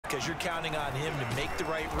because you're counting on him to make the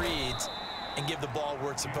right reads and give the ball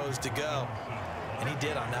where it's supposed to go. And he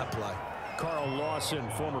did on that play. Carl Lawson,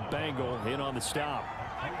 former Bengal, in on the stop.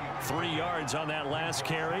 3 yards on that last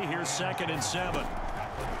carry. Here's 2nd and 7.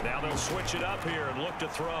 Now they'll switch it up here and look to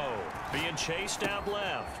throw. Being chased out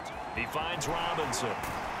left. He finds Robinson.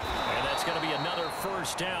 And that's going to be another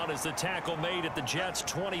first down as the tackle made at the Jets'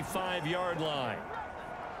 25-yard line.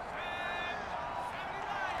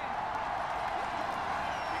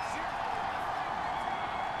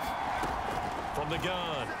 From the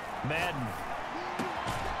gun, Madden.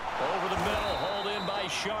 Over the middle, hauled in by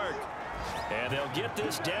Shark. And they'll get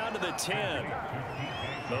this down to the 10.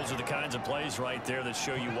 Those are the kinds of plays right there that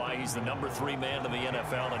show you why he's the #3 man in the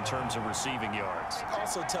NFL in terms of receiving yards.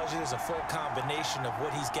 Also tells you there's a full combination of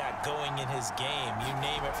what he's got going in his game. You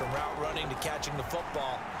name it, from route running to catching the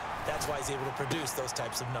football. That's why he's able to produce those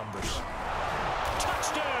types of numbers.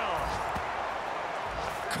 Touchdown!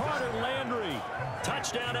 Carter Landry.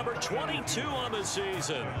 Touchdown number 22 on the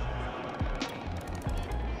season.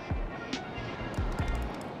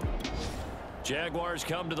 Jaguars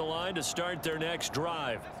come to the line to start their next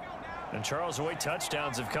drive. And Charles, the way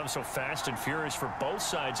touchdowns have come so fast and furious for both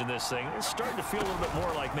sides in this thing, it's starting to feel a little bit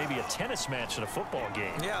more like maybe a tennis match than a football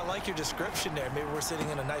game. Yeah, I like your description there. Maybe we're sitting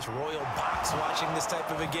in a nice royal box watching this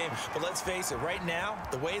type of a game. But let's face it, right now,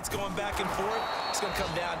 the way it's going back and forth, it's going to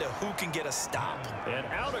come down to who can get a stop. And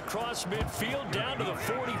out across midfield down to the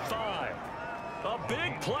 45. A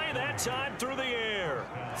big play that time through the air.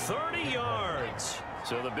 30 yards.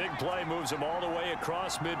 So the big play moves him all the way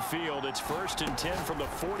across midfield. It's 1st and 10 from the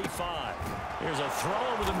 45. Here's a throw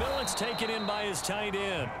over the middle. It's taken in by his tight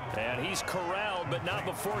end. And he's corralled, but not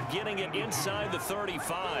before getting it inside the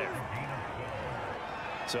 35.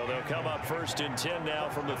 So they'll come up 1st and 10 now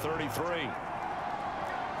from the 33.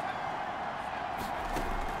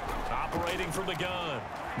 Operating from the gun.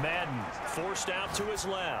 Madden forced out to his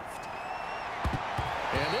left.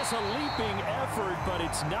 And this a leaping effort, but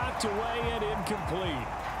it's knocked away and incomplete.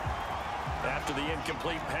 After the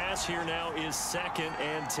incomplete pass, here now is 2nd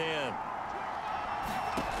and 10.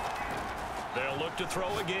 They'll look to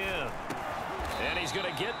throw again. And he's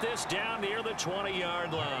going to get this down near the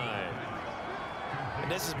 20-yard line.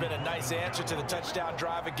 And this has been a nice answer to the touchdown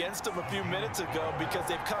drive against them a few minutes ago, because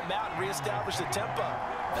they've come out and reestablished the tempo.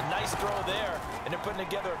 A nice throw there, and they're putting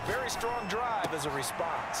together a very strong drive as a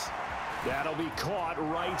response. That'll be caught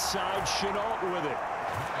right side. Chenault with it.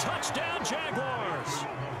 Touchdown, Jaguars.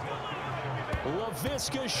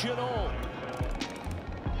 Laviska Chenault.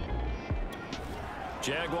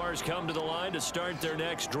 Jaguars come to the line to start their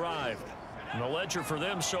next drive. And the ledger for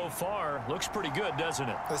them so far looks pretty good, doesn't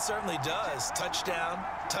it? It certainly does. Touchdown,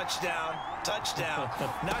 touchdown, touchdown.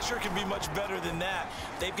 Not sure it can be much better than that.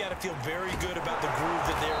 They've got to feel very good about the groove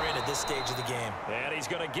that they're in at this stage of the game. And he's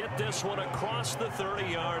going to get this one across the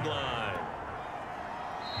 30-yard line.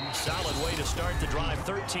 Solid way to start the drive.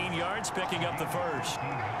 13 yards, picking up the first.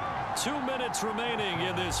 2 minutes remaining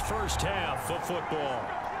in this first half of football.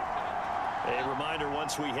 A reminder,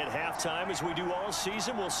 once we hit halftime, as we do all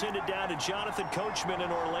season, we'll send it down to Jonathan Coachman in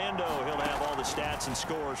Orlando. He'll have all the stats and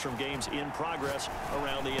scores from games in progress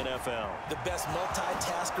around the NFL. The best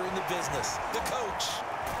multitasker in the business, the coach.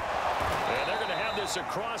 And they're going to have this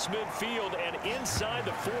across midfield and inside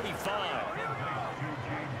the 45.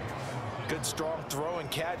 Good strong throw and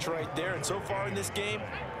catch right there. And so far in this game,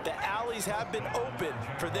 the alleys have been open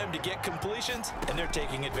for them to get completions, and they're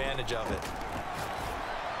taking advantage of it.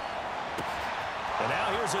 And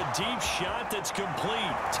now here's a deep shot that's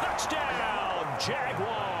complete. Touchdown,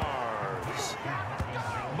 Jaguars.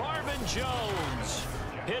 Marvin Jones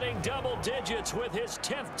hitting double digits with his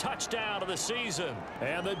 10th touchdown of the season.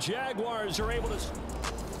 And the Jaguars are able to...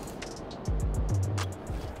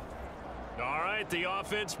 All right, the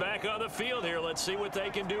offense back on the field here. Let's see what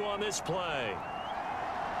they can do on this play.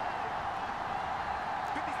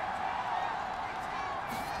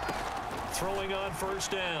 Throwing on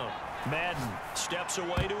first down. Madden steps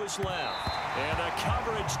away to his left. And the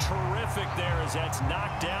coverage terrific there as that's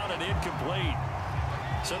knocked down and incomplete.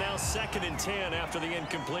 So now 2nd and 10 after the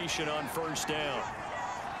incompletion on first down.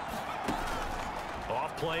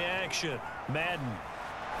 Off play action. Madden.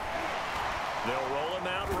 They'll roll him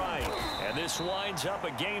out right. And this winds up a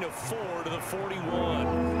gain of 4 to the 41.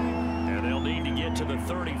 And they'll need to get to the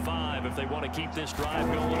 35 if they want to keep this drive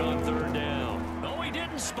going on 3rd down. No, he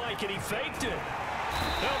didn't spike it. He faked it.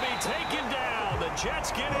 They'll be taken down. The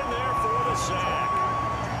Jets get in there for the sack.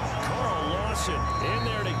 Carl Lawson in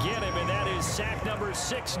there to get him, and that is sack number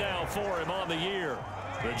 6 now for him on the year.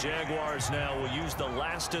 The Jaguars now will use the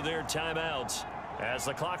last of their timeouts as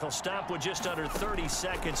the clock will stop with just under 30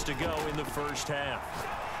 seconds to go in the first half.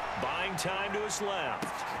 Buying time to his left.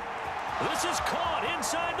 This is caught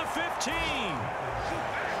inside the 15.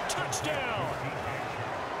 Touchdown.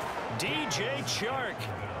 DJ Chark,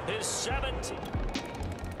 his 7th.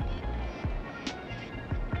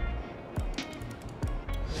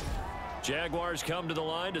 Jaguars come to the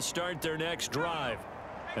line to start their next drive.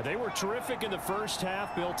 And they were terrific in the first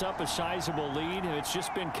half, built up a sizable lead, and it's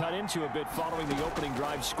just been cut into a bit following the opening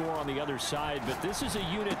drive score on the other side. But this is a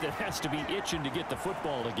unit that has to be itching to get the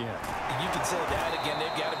football again. You can say that again.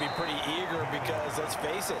 They've got to be pretty eager because, let's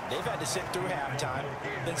face it, they've had to sit through halftime,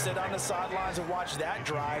 then sit on the sidelines and watch that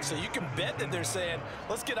drive. So you can bet that they're saying,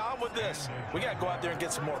 let's get on with this. We got to go out there and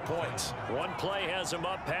get some more points. One play has him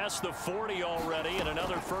up past the 40 already, and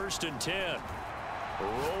another 1st and 10.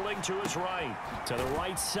 Rolling to his right. To the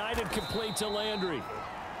right side and complete to Landry.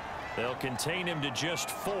 They'll contain him to just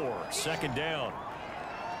 4. 2nd down.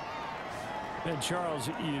 And Charles,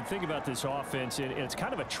 you think about this offense, and it's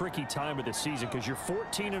kind of a tricky time of the season because you're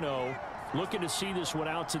 14-0, looking to see this one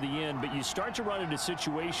out to the end, but you start to run into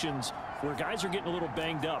situations where guys are getting a little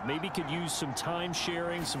banged up. Maybe could use some time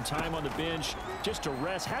sharing, some time on the bench just to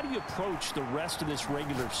rest. How do you approach the rest of this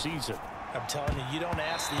regular season? I'm telling you, you don't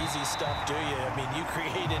ask the easy stuff, do you? I mean, you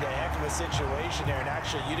created a heck of a situation there, and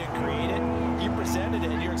actually you didn't create it. You presented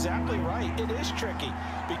it, and you're exactly right. It is tricky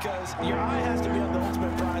because your eye has to be on the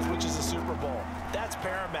ultimate prize, which is the Super Bowl. That's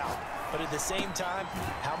paramount. But at the same time,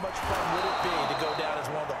 how much fun would it be to go down as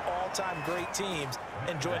one of the all-time great teams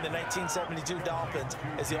and join the 1972 Dolphins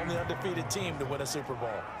as the only undefeated team to win a Super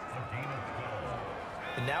Bowl?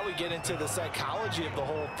 And now we get into the psychology of the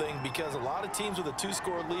whole thing because a lot of teams with a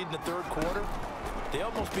 2-score lead in the 3rd quarter, they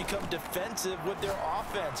almost become defensive with their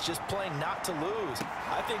offense, just playing not to lose.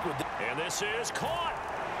 I think with and this is caught.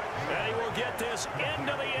 And he will get this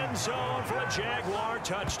into the end zone for a Jaguar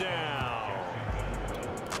touchdown.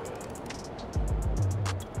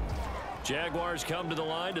 Jaguars come to the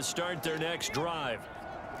line to start their next drive.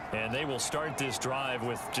 And they will start this drive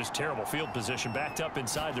with just terrible field position, backed up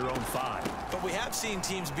inside their own 5. But we have seen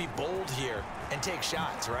teams be bold here and take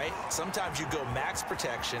shots, right? Sometimes you go max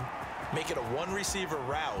protection, make it a 1-receiver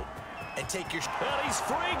route, and take your... And he's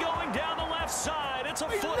free going down the left side. It's a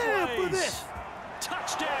foot race.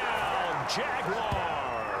 Touchdown,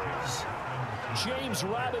 Jaguars. James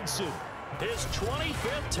Robinson, his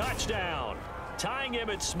 25th touchdown. Tying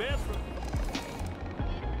Emmitt Smith.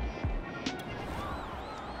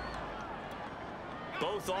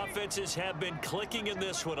 Both offenses have been clicking in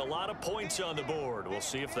this one. A lot of points on the board. We'll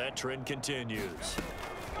see if that trend continues.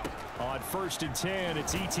 On 1st and 10,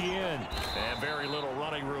 it's Etienne. And very little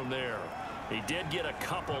running room there. He did get a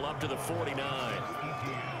couple up to the 49.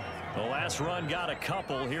 The last run got a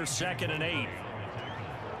couple. Here's 2nd and 8.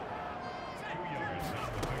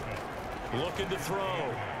 Looking to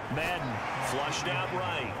throw. Madden flushed out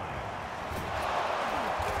right.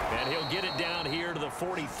 And he'll get it down here to the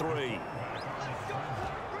 43.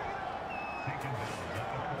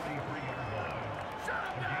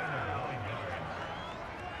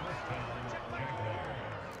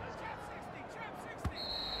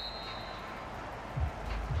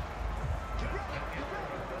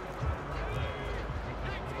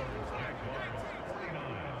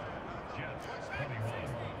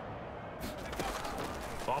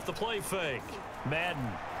 Off the play fake. Madden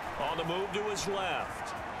on the move to his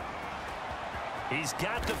left. He's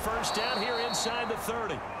got the 1st down here inside the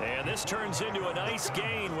 30. And this turns into a nice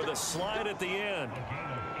gain with a slide at the end.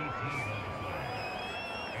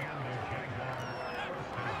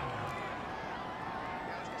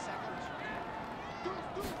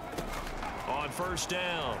 On 1st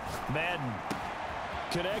down, Madden.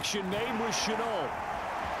 Connection made with Chenault.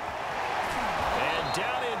 And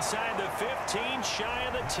down inside the 15, shy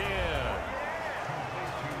of the 10.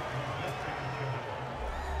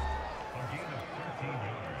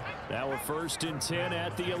 Now a 1st and 10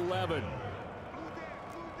 at the 11.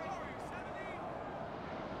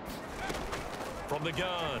 From the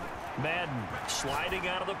gun, Madden sliding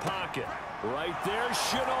out of the pocket. Right there,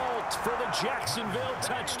 Chenault for the Jacksonville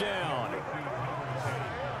touchdown.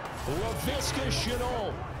 LaVisca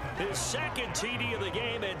Chenault, his 2nd TD of the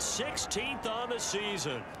game and 16th on the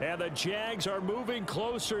season. And the Jags are moving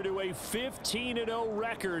closer to a 15-0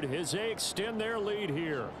 record as they extend their lead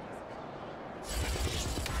here.